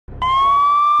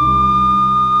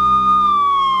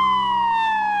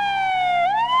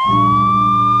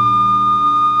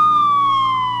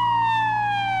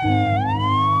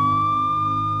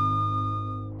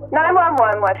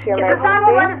What's your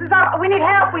emergency? This is we need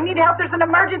help. We need help. There's an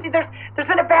emergency. There's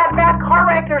been a bad car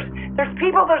wreck. There's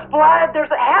people. There's blood. There's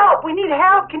help. We need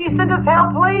help. Can you send us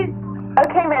help, please?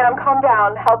 Okay, ma'am. Calm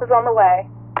down. Help is on the way.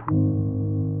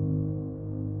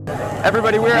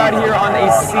 Everybody, we're out here on a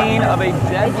scene of a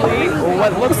deadly,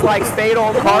 what looks like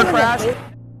fatal car crash.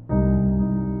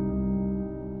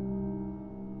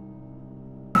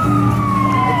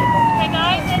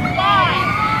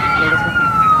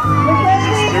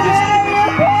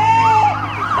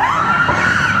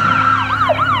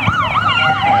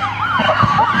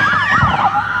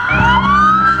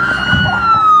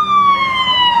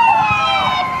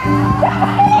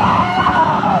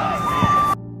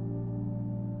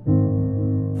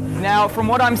 Now, from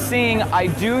what I'm seeing, I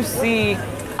do see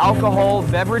alcohol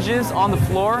beverages on the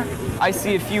floor. I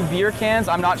see a few beer cans.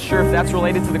 I'm not sure if that's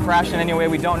related to the crash in any way.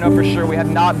 We don't know for sure. We have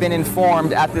not been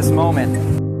informed at this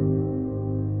moment.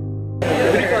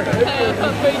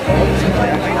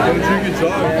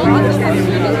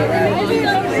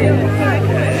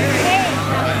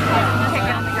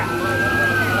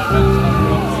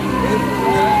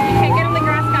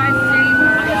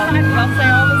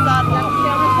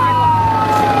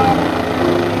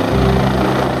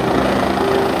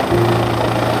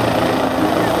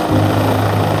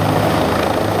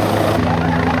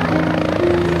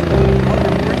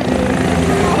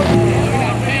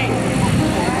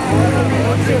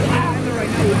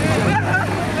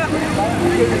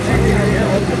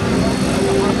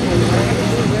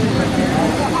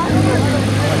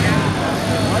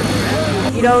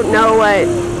 You don't know what,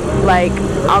 like,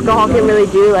 alcohol can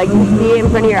really do. Like, you see it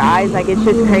in front of your eyes, like, it's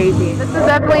just crazy. This is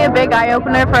definitely a big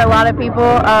eye-opener for a lot of people.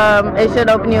 It should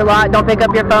open you a lot. Don't pick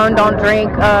up your phone, don't drink.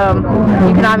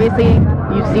 You can obviously,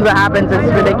 you see what happens.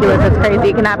 It's ridiculous, it's crazy.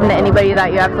 It can happen to anybody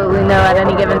that you absolutely know at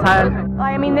any given time.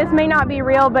 I mean, this may not be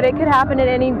real, but it could happen at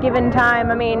any given time.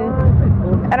 I mean,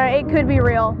 it could be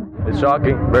real. It's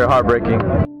shocking, very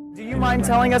heartbreaking. Do you mind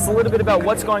telling us a little bit about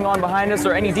what's going on behind us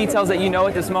or any details that you know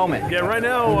at this moment? Yeah, right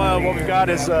now what we've got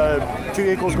is 2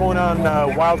 vehicles going on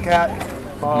Wildcat.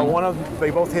 One of them,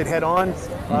 they both hit head on,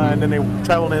 and then they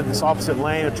traveled in this opposite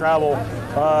lane of travel.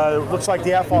 Looks like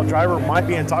the at-fault driver might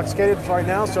be intoxicated right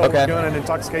now, so we're doing an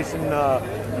intoxication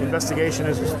investigation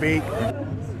as we speak.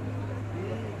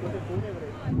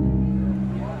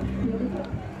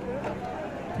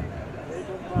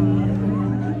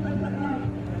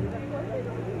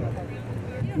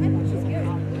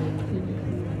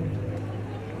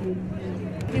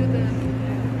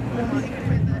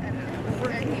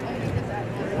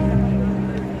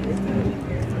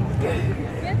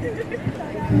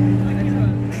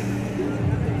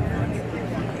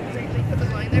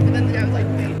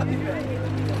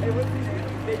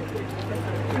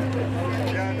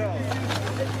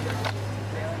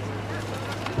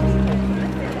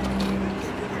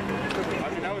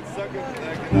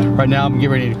 Right now, I'm getting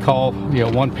ready to call,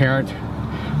 one parent.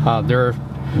 Their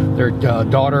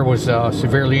daughter was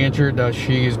severely injured.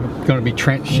 She's going to be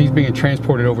she's being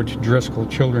transported over to Driscoll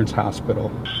Children's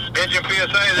Hospital. Engine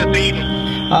PSA, this Eden.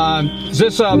 Is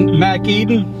this Mac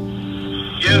Eden?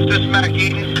 Yes, this is Mac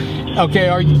Eden. Okay,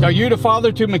 are you the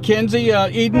father to Mackenzie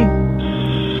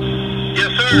Eden?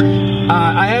 Yes, sir.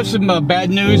 I have some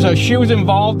bad news. She was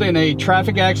involved in a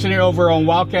traffic accident over on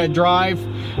Wildcat Drive.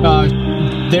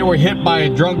 They were hit by a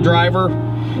drunk driver.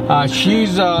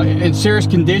 She's in serious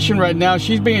condition right now.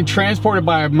 She's being transported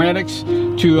by our medics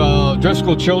to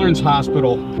Driscoll Children's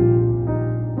Hospital.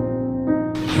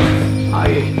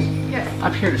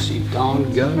 I'm here to see Dawn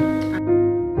Gunn.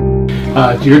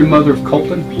 You're the mother of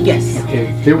Colton? Yes.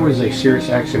 Okay, there was a serious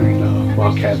accident in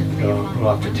Wildcat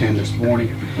after 10 this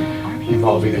morning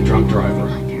involving a drunk driver.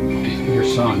 Your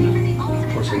son,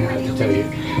 of course, I have to tell you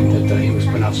that he was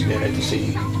pronounced dead at the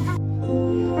scene.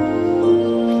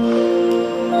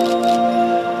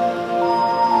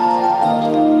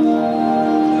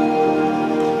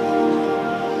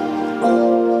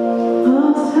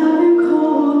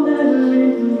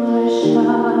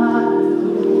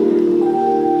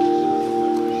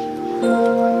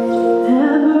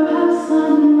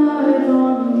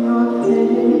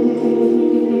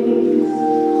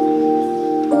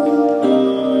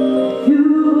 You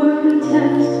were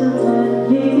content to let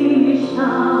me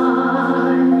shine.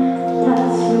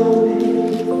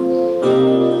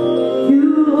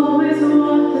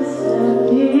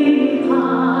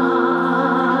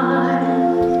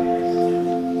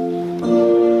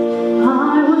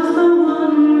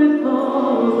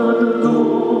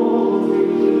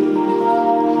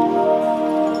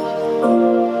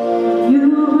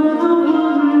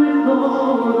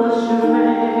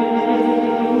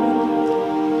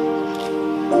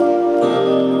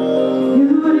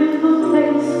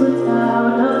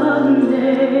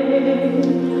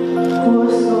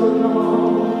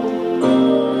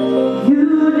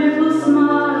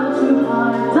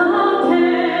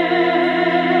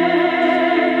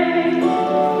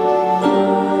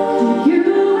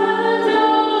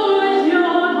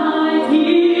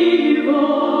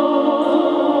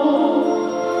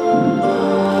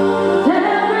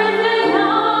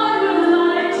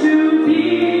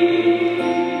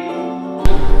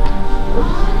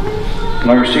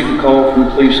 received a call from a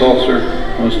police officer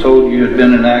and was told you had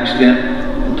been in an accident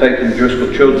and taken to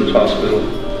Driscoll Children's Hospital.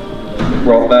 It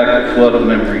brought back a flood of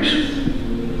memories.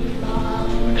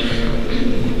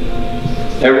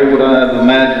 Never would I have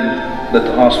imagined that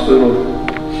the hospital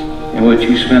in which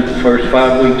you spent the first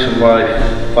 5 weeks of life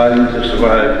fighting to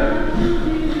survive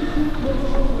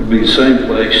would be the same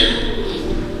place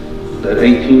that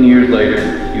 18 years later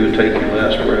you would take your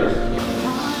last breath.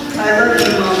 I love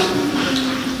you, Mom.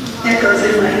 Echoes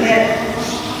in my head.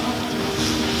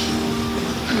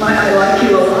 My I like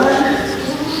you a lot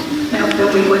now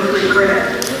fill me with regret.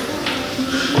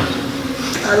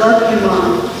 I love you,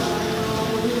 Mom.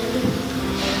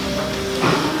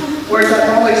 Words I've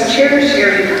always cherished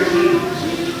hearing from you,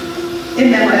 and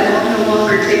now I no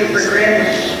longer take for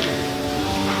granted.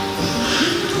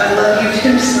 I love you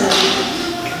too, son,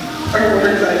 are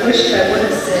words I wished I would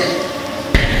have said.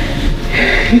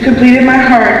 You completed my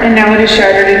heart, and now it is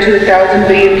shattered into 1,000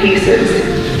 billion pieces.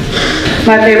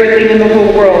 My favorite thing in the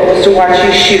whole world was to watch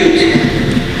you shoot.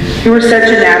 You were such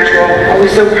a natural. I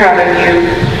was so proud of you.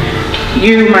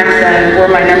 You, my son, were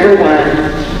my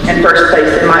 #1 and first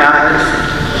place in my eyes.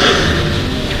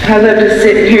 I love to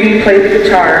sit and hear you play the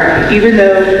guitar, even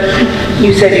though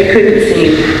you said you couldn't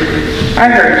sing. I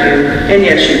heard you, and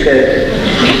yes, you could.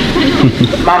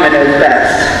 Mama knows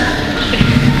best.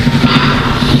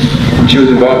 She was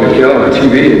involved in Calallen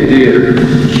TV and theater.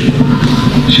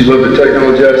 She loved the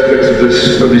technology aspects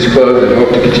of these clubs and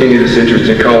hoped to continue this interest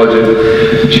in college.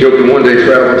 And she hoped to one day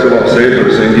travel to Los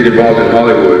Angeles and get involved in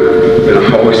Hollywood. And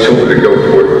I always told her to go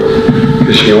for it,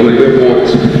 because she only lived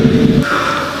once.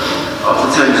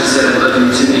 Oftentimes you said I love you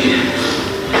to me.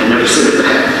 I never said it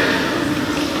back.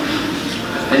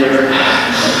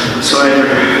 So I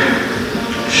never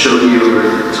showed you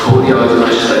or told you as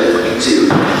much as I wanted to.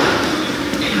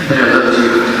 And I loved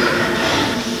you.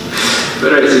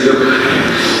 But I do.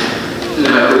 And I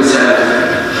always have.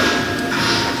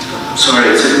 I'm sorry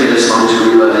it took me this long to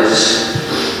realize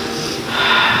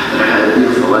that I had a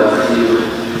beautiful life with you.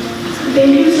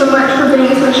 Thank you so much for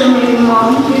being such an amazing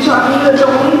mom. You taught me that the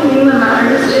only thing that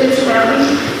matters is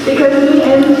family, because in the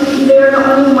end, they're the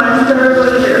only ones that are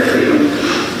really there for you.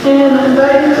 And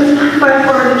that is by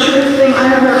far the truest thing I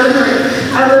have ever heard.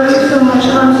 I love you so much,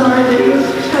 and I'm sorry that you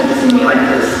had to see me like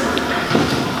this.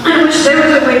 I wish there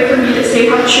was a way for me to say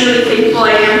how truly thankful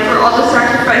I am for all the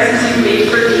sacrifices you've made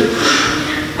for me.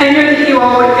 I know that you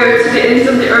all would go to the ends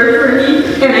of the earth for me,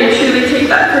 and I truly take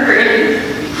that for granted.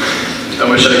 I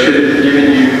wish I could have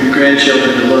given you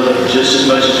grandchildren to love just as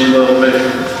much as you love me.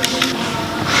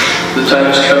 The time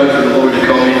has come for the Lord to